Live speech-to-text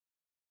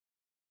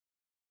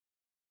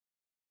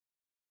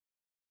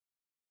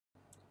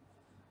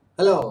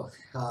Hello,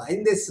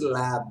 in this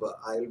lab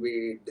I'll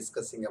be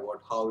discussing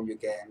about how you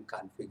can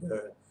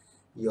configure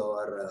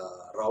your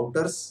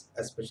routers,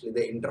 especially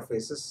the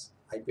interfaces,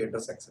 IP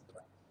address,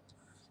 etc.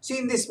 See,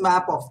 in this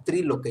map of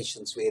three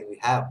locations where we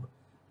have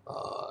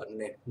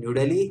New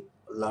Delhi,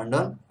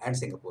 London and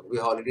Singapore, we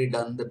have already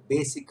done the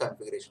basic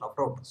configuration of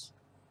routers.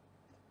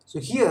 So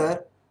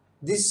here,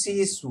 this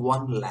is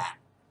one LAN.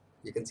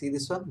 You can see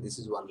this one, this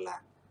is one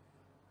LAN.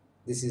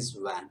 This is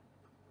WAN.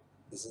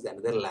 This is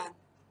another LAN,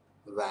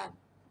 WAN.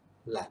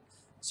 LAN.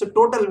 So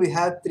total we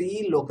have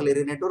 3 local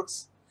area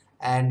networks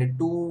and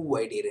 2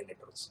 wide area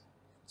networks.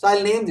 So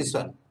I'll name this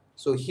one.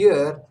 So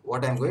here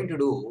what I'm going to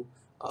do,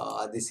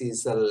 this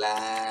is a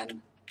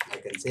LAN, I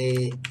can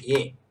say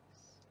A,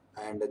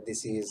 and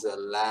this is a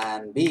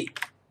LAN B,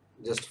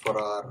 just for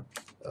our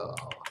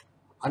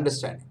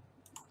understanding.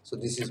 So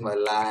this is my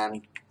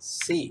LAN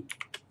C,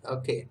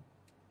 okay,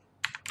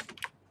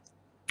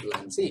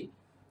 LAN C.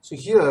 So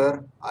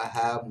here I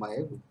have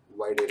my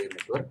wide area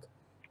network,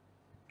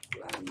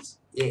 LAN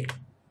A.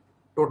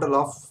 Total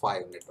of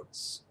 5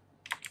 networks.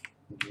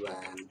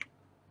 WAN,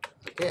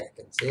 okay, I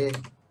can say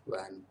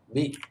WAN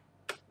B.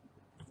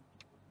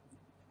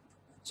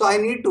 So I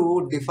need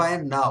to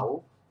define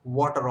now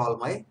what are all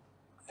my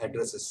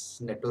addresses,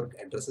 network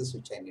addresses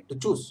which I need to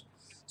choose.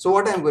 So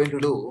what I'm going to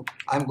do,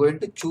 I'm going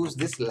to choose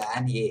this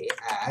LAN A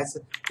as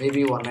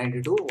maybe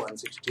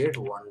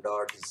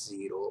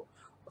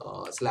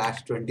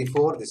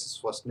 192.168.1.0/24. This is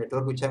first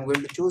network which I'm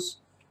going to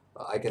choose.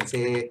 I can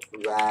say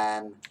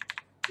WAN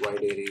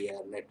wide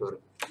area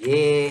network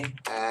A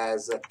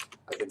as I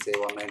can say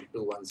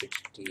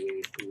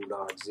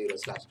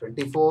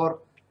 192.168.2.0/24.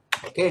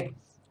 Okay,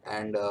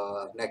 and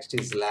next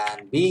is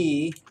LAN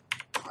B.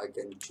 I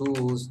can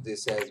choose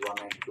this as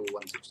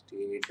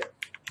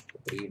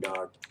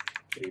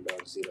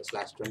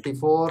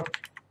 192.168.3.0/24.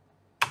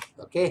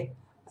 Okay,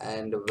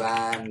 and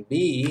WAN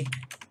B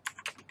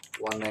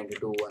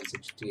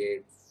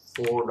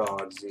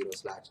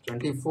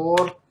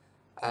 192.168.4.0/24,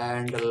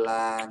 and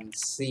LAN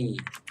C.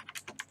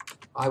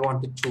 I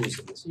want to choose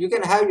this. You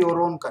can have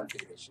your own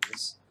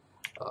configurations.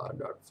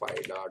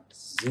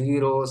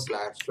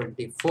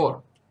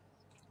 .5.0/24.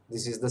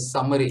 This is the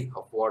summary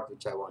of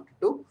which I wanted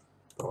to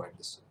provide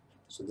this one.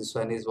 So this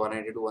one is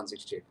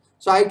 192.168.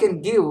 So I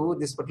can give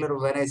this particular,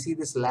 when I see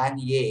this LAN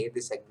A,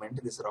 this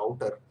segment, this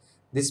router,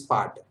 this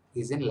part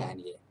is in LAN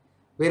A.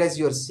 Whereas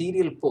your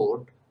serial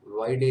port,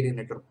 wide area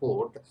network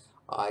port,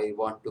 I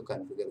want to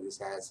configure this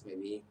as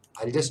maybe,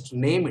 I'll just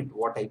name it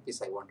what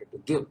IPs I wanted to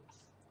give.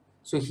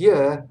 So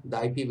here the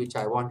IP which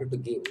I wanted to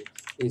give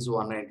is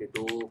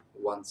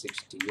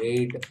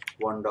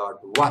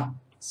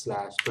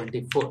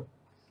 192.168.1.1/24.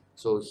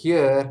 So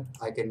here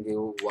I can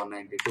give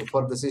 192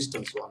 for the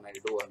systems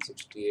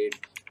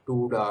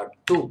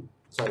 192.168.2.2,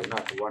 sorry,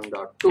 not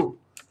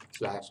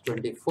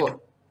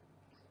 1.2/24,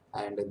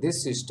 and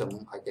this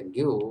system I can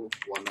give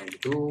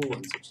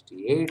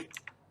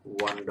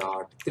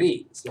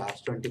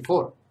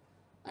 192.168.1.3/24,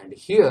 and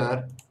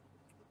here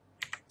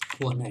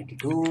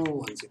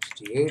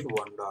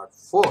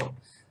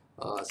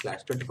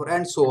 192.168.1.4/24,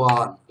 and so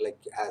on,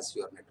 like as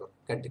your network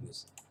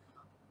continues.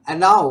 And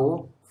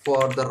now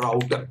for the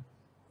router,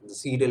 the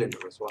serial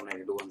interface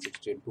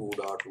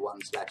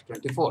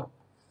 192.168.2.1/24,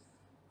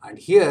 and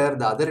here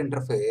the other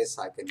interface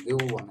I can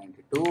give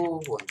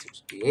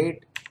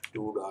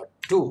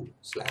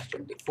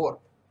 192.168.2.2/24.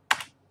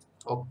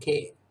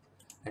 okay,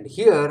 and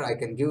here I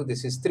can give,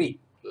 this is 3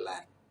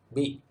 LAN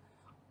B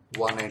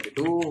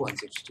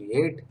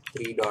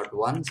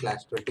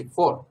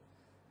 192.168.3.1/24,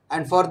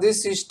 and for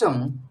this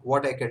system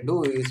what I can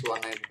do is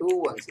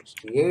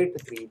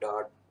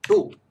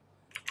 192.168.3.2,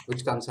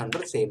 which comes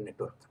under same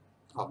network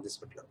of this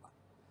particular one.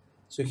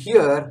 So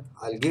here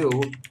I'll give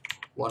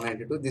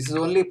 192. This is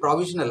only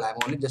provisional. I'm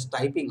only just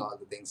typing all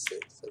the things.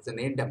 It's the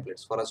name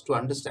templates for us to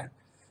understand.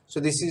 So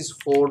this is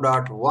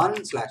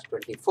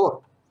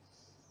 4.1/24,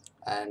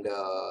 and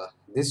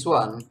this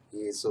one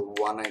is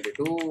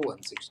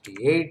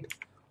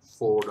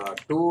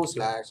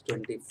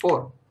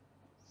 192.168.4.2/24,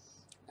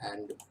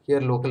 and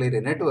here local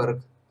area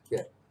network,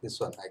 here this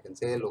one I can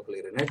say local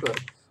area network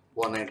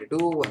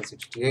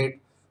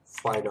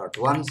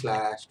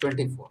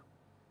 192.168.5.1/24,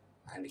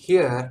 and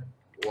here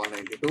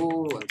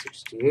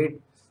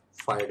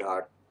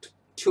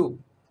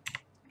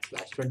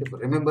 192.168.5.2/24.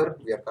 Remember,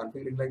 we are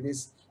configuring like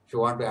this. If you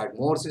want to add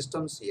more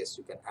systems, yes,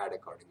 you can add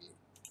accordingly.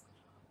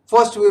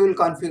 First we will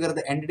configure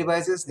the end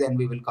devices, then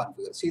we will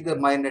configure. See,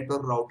 my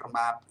network router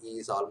map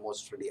is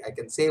almost ready. I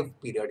can save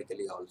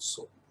periodically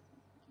also.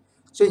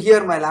 So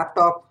here my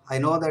laptop, I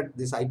know that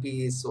this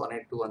IP is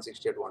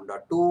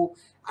 192.168.1.2,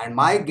 and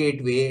my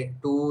gateway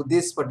to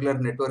this particular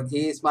network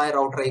is my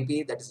router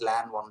IP, that is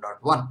LAN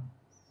 1.1.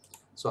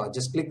 So I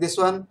just click this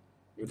one.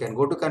 You can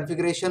go to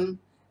configuration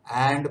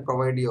and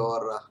provide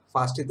your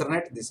fast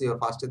Ethernet. This is your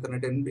fast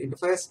Ethernet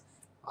interface.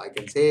 I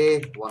can say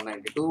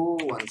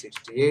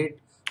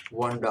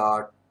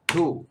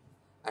 192.168.1.2,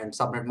 and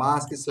subnet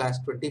mask is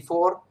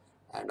 /24,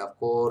 and of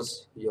course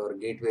your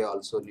gateway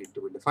also need to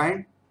be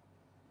defined.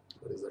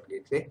 Where is that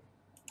gateway?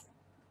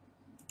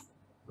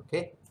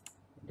 Okay,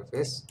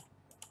 interface,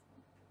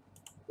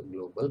 the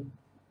global.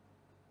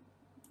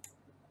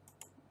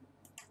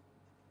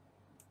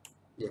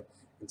 Yeah,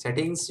 in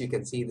settings you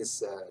can see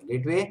this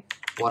gateway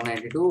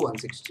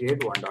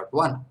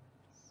 192.168.1.1.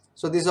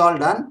 So this is all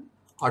done,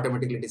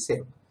 automatically it is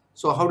saved.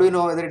 So how do you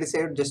know whether it is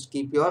saved? Just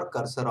keep your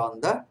cursor on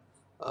the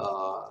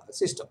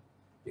system.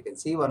 You can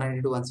see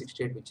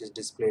 192.168 which is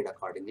displayed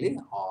accordingly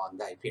on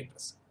the IP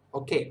address.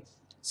 Okay.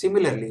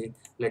 Similarly,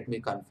 let me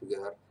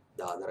configure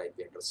the other IP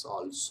address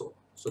also.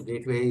 So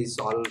gateway is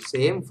all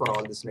same for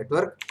all this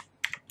network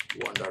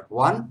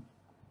 1.1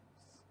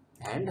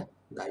 and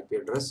the IP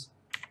address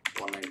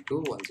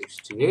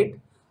 192.168.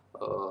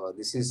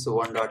 This is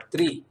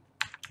 1.3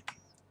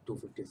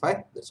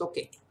 255. That's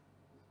okay.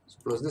 So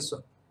close this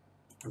one.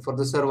 And for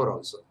the server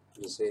also,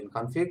 just say in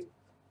config,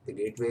 the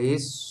gateway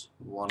is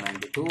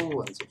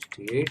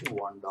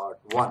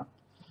 192.168.1.1,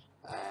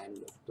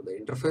 and to the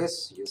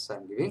interface, yes,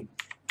 I'm giving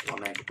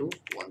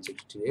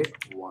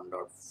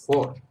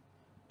 192.168.1.4,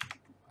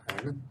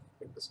 and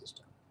hit the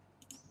system.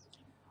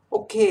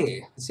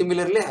 Okay,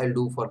 similarly, I'll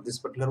do for this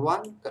particular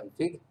one,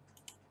 config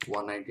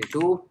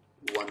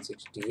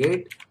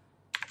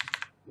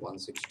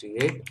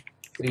 192.168.168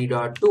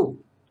 3.2.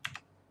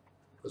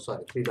 Oh,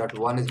 sorry,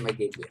 3.1 is my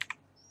gateway,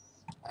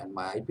 and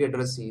my IP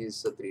address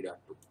is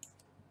 3.2.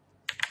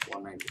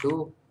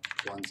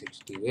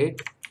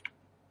 192.168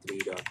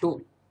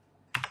 3.2.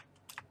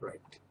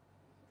 Right.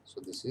 So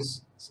this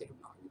is same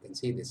now. You can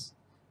see this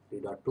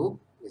 3.2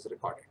 is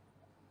recorded.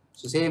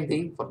 So same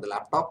thing for the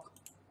laptop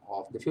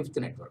of the fifth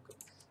network.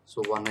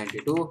 So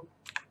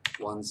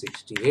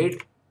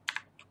 192.168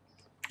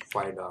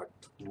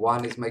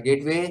 5.1 is my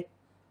gateway,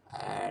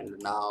 and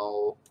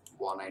now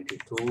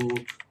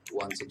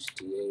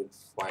 192.168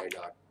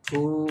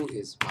 5.2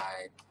 is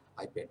my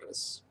IP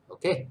address.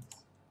 Okay.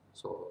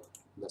 So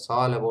that's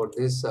all about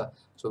this.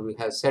 So we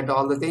have set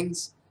all the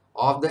things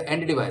of the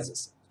end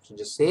devices. So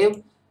just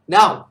save.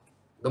 Now,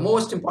 the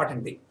most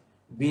important thing,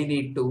 we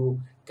need to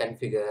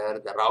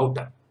configure the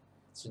router.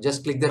 So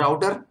just click the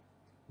router,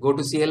 go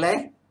to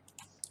CLI,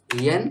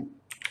 EN.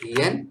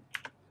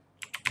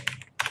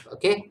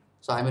 Okay.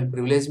 So I'm in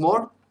privilege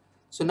mode.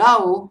 So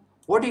now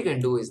what you can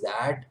do is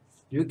that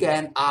you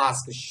can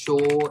ask show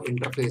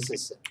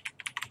interfaces.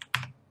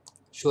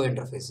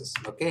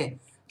 Okay.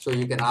 So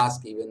you can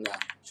ask even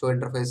show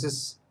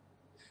interfaces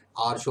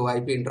or show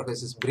IP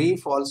interfaces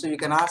brief also you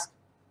can ask.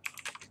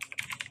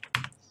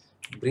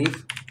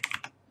 Brief.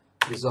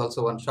 This is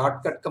also one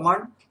shortcut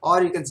command,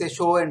 or you can say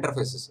show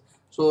interfaces.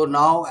 So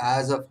now,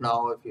 as of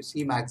now, if you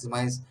see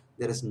maximize,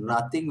 there is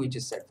nothing which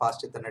is set.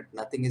 Fast Ethernet,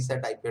 nothing is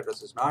set. IP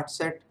address is not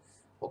set.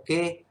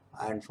 Okay.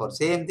 And for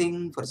same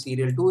thing, for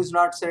serial 2 is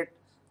not set.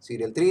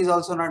 Serial 3 is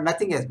also not,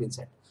 nothing has been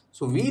set.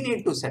 So we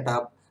need to set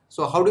up.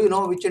 So how do you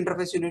know which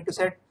interface you need to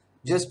set?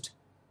 Just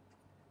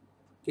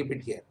keep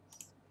it here.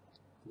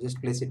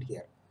 Just place it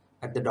here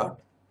at the dot.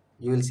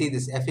 You will see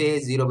this FA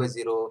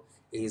 0/0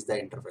 is the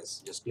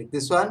interface. Just click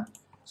this one.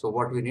 So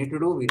what we need to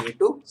do, we need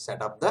to set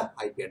up the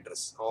IP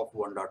address of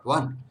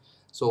 1.1.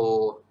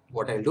 So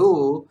what I'll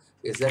do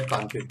is that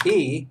config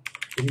T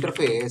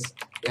interface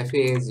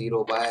FA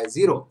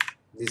 0/0.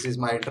 This is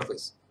my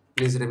interface.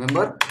 Please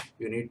remember,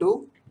 you need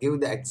to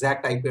give the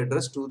exact IP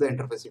address to the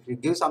interface. If you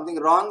give something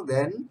wrong,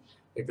 then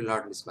it will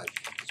not mismatch.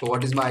 So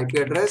what is my IP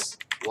address?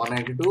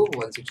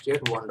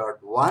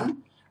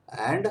 192.168.1.1,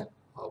 and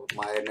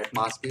my net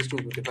mask is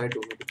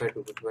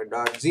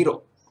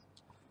 255.255.255.0.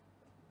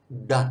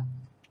 Done.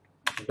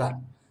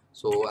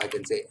 So I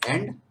can say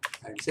end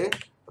and say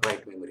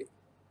write memory.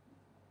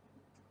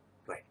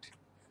 Right.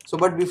 So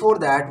but before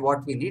that,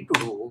 what we need to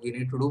do, we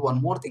need to do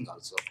one more thing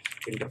also.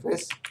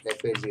 Interface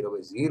FA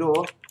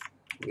 0/0.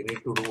 We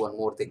need to do one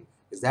more thing.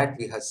 Is that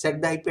we have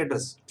set the IP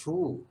address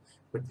true,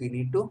 but we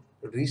need to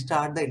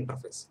restart the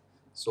interface.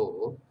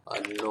 So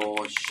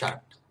no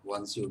shut.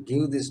 Once you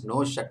give this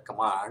no shut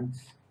command,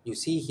 you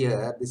see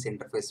here this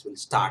interface will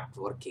start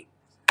working.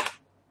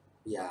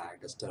 Yeah,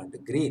 it has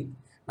turned green.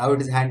 Now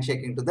it is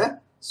handshaking to the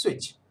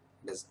switch.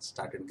 It has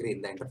started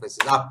green. The interface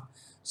is up.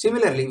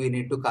 Similarly, we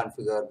need to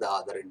configure the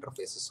other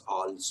interfaces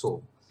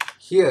also.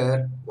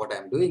 Here, what I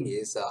am doing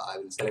is I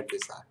will select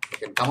this. I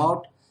can come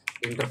out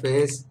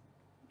interface.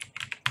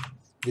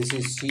 This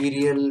is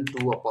serial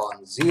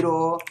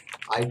 2/0.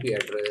 IP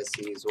address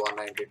is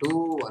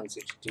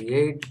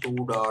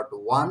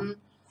 192.168.2.1,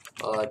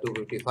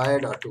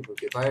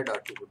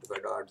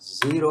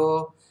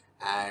 255.255.255.0,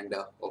 and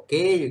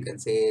okay, you can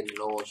say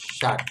no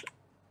shut.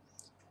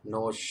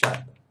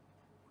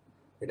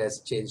 It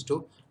has changed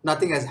to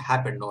nothing has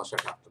happened. No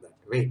shut after that.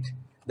 Wait,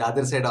 the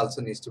other side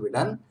also needs to be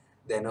done.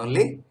 Then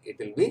only it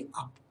will be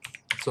up.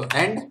 So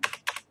end,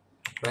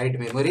 write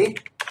memory.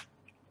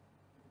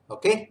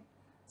 Okay.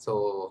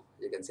 So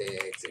you can say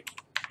exit.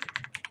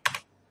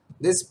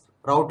 This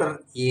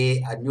router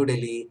A at New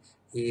Delhi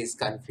is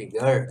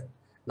configured.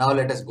 Now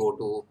let us go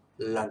to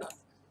London.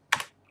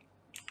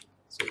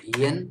 So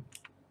EN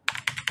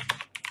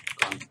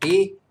conf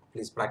T,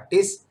 please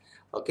practice.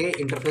 Okay,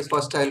 interface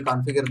first I will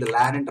configure the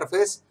LAN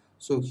interface.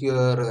 So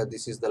here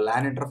this is the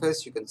LAN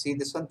interface. You can see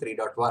this one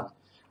 3.1.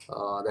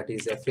 that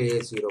is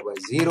FA 0 by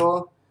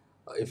 0.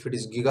 If it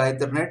is Giga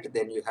Ethernet,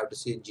 then you have to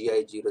see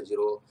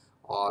GI00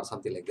 or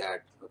something like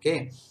that.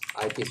 Okay,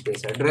 IP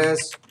space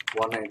address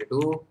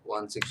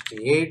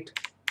 192.168,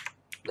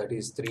 that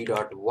is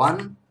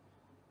 3.1.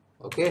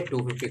 Okay,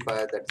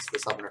 255, that is the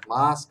subnet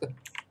mask.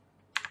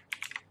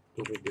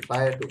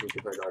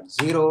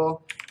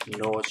 255.255.0,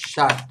 no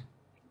shut.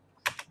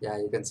 Yeah,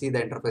 you can see the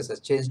interface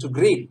has changed to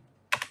green.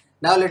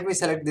 Now let me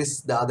select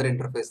this, the other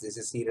interface. This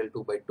is serial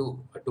 2 by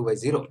 2 or 2 by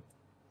 0.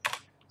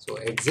 So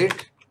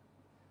exit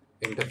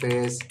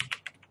interface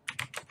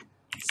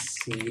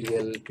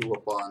serial 2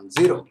 upon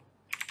 0.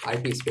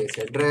 IP space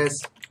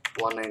address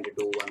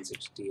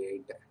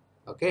 192.168.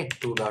 Okay,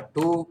 2.2,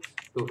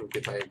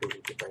 255,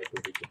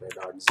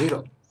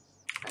 255.255.0.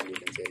 And you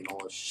can say no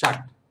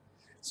shut.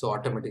 So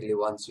automatically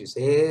once you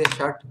say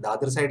shut, the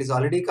other side is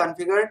already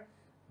configured.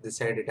 This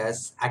side it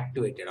has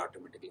activated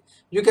automatically.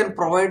 You can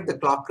provide the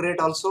clock rate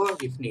also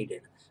if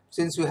needed.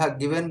 Since you have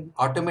given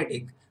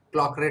automatic,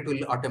 clock rate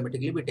will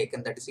automatically be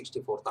taken, that is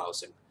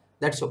 64,000.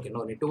 That's okay,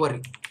 no need to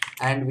worry.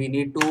 And we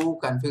need to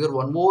configure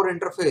one more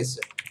interface.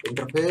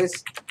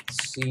 Interface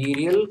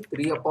serial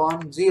 3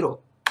 upon 0.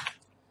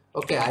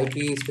 Okay,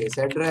 IP space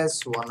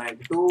address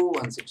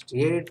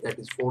 192.168, that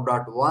is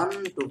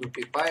 4.1,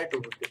 255,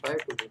 255,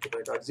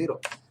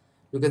 255.0.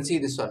 You can see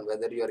this one,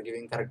 whether you are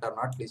giving correct or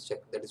not, please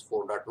check, that is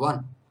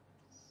 4.1.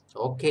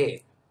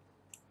 Okay,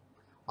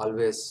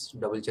 always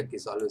double check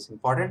is always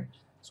important.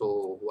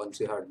 So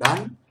once you have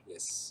done,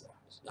 yes,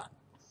 it's done.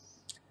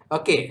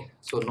 Okay,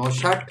 so no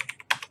shut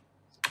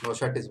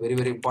is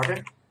very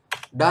important.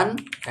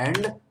 Done,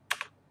 and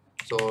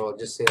so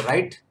just say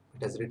write,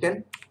 it has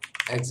written,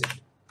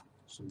 exit.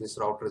 So this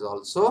router is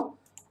also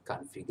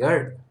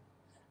configured.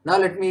 Now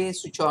let me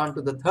switch on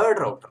to the third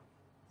router.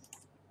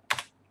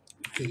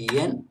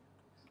 EN.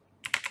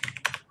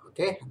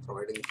 Okay, I'm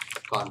providing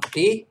conf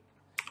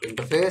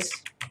interface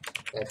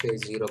FA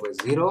 0 by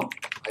 0,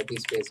 IP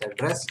space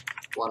address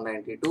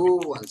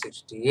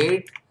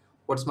 192.168.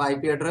 What's my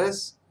IP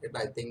address?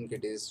 I think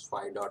it is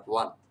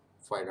 5.1.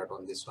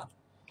 5.1, this one.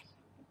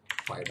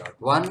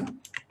 5.1,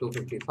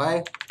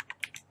 255,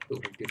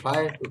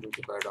 255,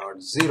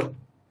 255.0.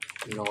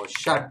 No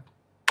shut.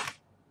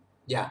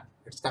 Yeah,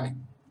 it's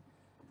coming.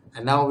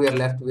 And now we are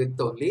left with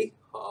only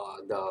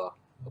the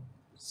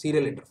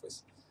serial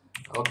interface.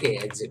 Okay,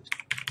 exit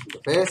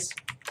interface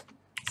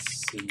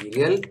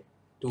serial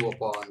 2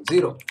 upon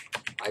 0,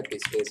 IP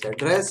space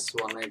address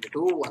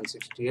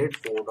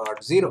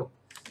 192.168.4.0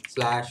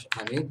 slash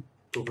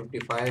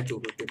 255,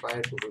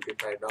 255,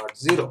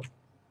 255.0.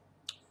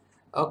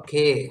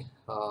 Okay,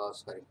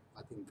 sorry,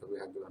 I think we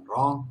have given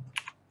wrong.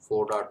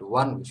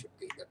 4.1 we should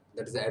take that.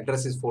 That is, the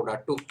address is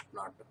 4.2,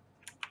 not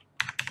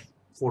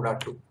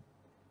 4.2.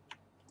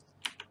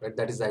 Right,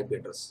 that is the IP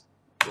address.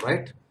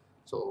 Right?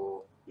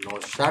 So no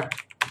shut.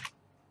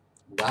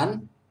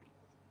 Done.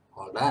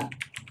 All done.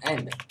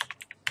 End.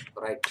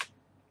 Right.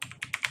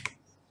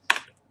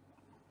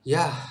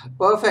 Yeah,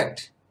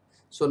 perfect.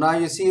 So now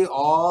you see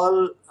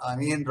all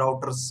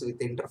routers with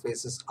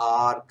interfaces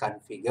are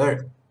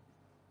configured.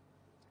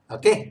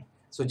 Okay.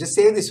 So just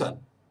save this one.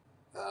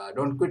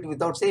 Don't quit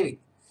without saving.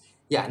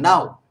 Yeah,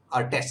 now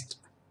our test.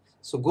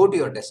 So go to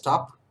your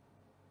desktop.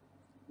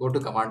 Go to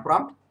command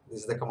prompt.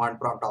 This is the command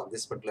prompt of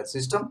this particular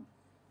system.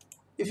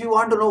 If you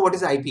want to know what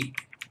is IP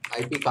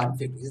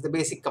config is the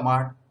basic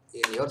command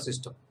in your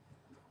system.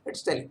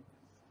 Let's tell you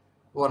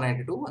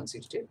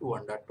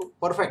 192.168.1.2,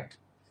 perfect,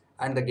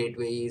 and the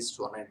gateway is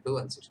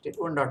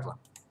 192.168.1.1.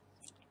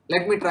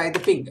 Let me try the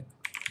ping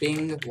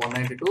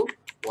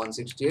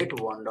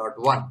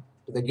 192.168.1.1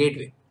 to the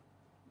gateway.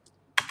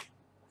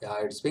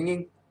 Yeah, it's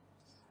pinging.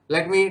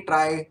 Let me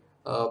try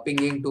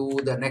pinging to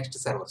the next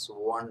server, so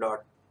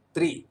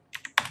 1.3.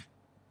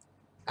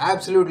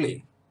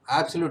 Absolutely,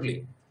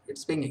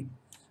 it's pinging.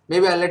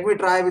 Maybe let me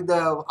try with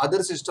the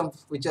other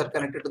systems which are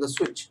connected to the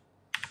switch.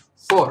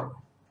 4.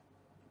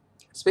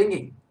 It's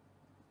pinging.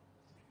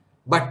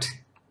 But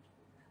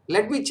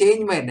let me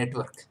change my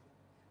network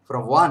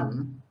from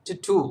 1 to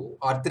 2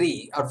 or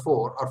 3 or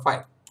 4 or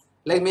 5.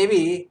 Like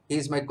maybe he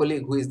is my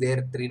colleague who is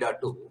there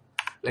 3.2.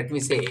 Let me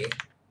say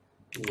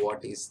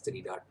what is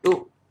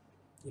 3.2.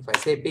 If I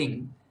say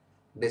ping,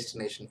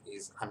 destination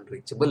is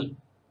unreachable.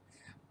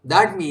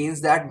 That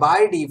means that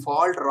by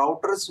default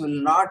routers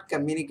will not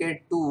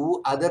communicate to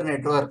other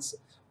networks.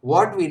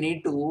 What we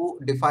need to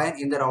define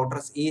in the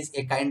routers is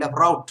a kind of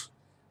route.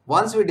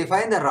 Once we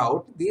define the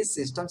route, these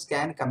systems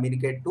can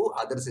communicate to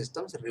other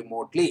systems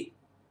remotely.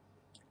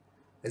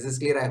 Is this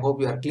clear? I hope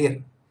you are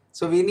clear.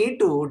 So we need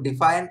to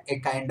define a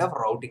kind of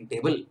routing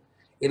table.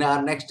 In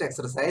our next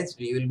exercise,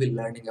 we will be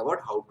learning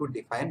about how to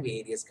define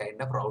various kind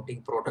of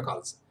routing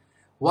protocols.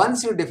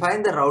 Once you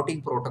define the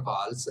routing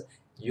protocols,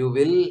 you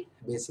will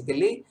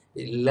basically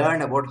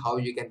learn about how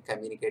you can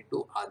communicate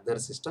to other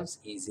systems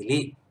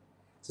easily.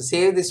 So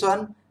save this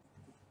one.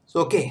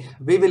 So okay,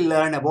 we will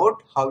learn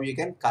about how you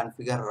can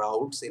configure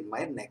routes in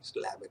my next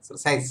lab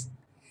exercise.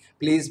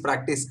 Please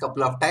practice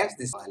couple of times.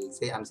 This I'll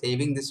say I'm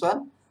saving this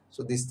one.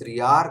 So this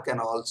 3R can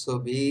also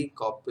be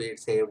copied,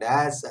 saved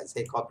as, I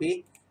say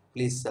copy,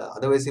 Please,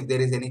 otherwise if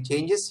there is any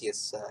changes,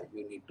 yes,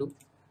 you need to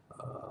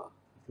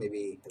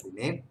maybe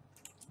rename.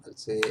 I'll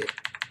say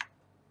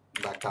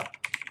backup.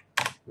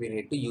 We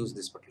need to use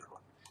this particular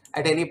one.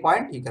 At any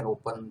point, you can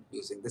open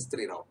using these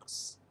 3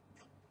 routers.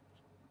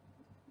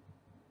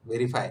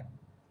 Verify,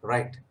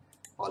 right?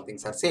 All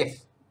things are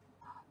safe.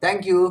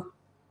 Thank you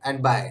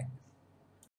and bye.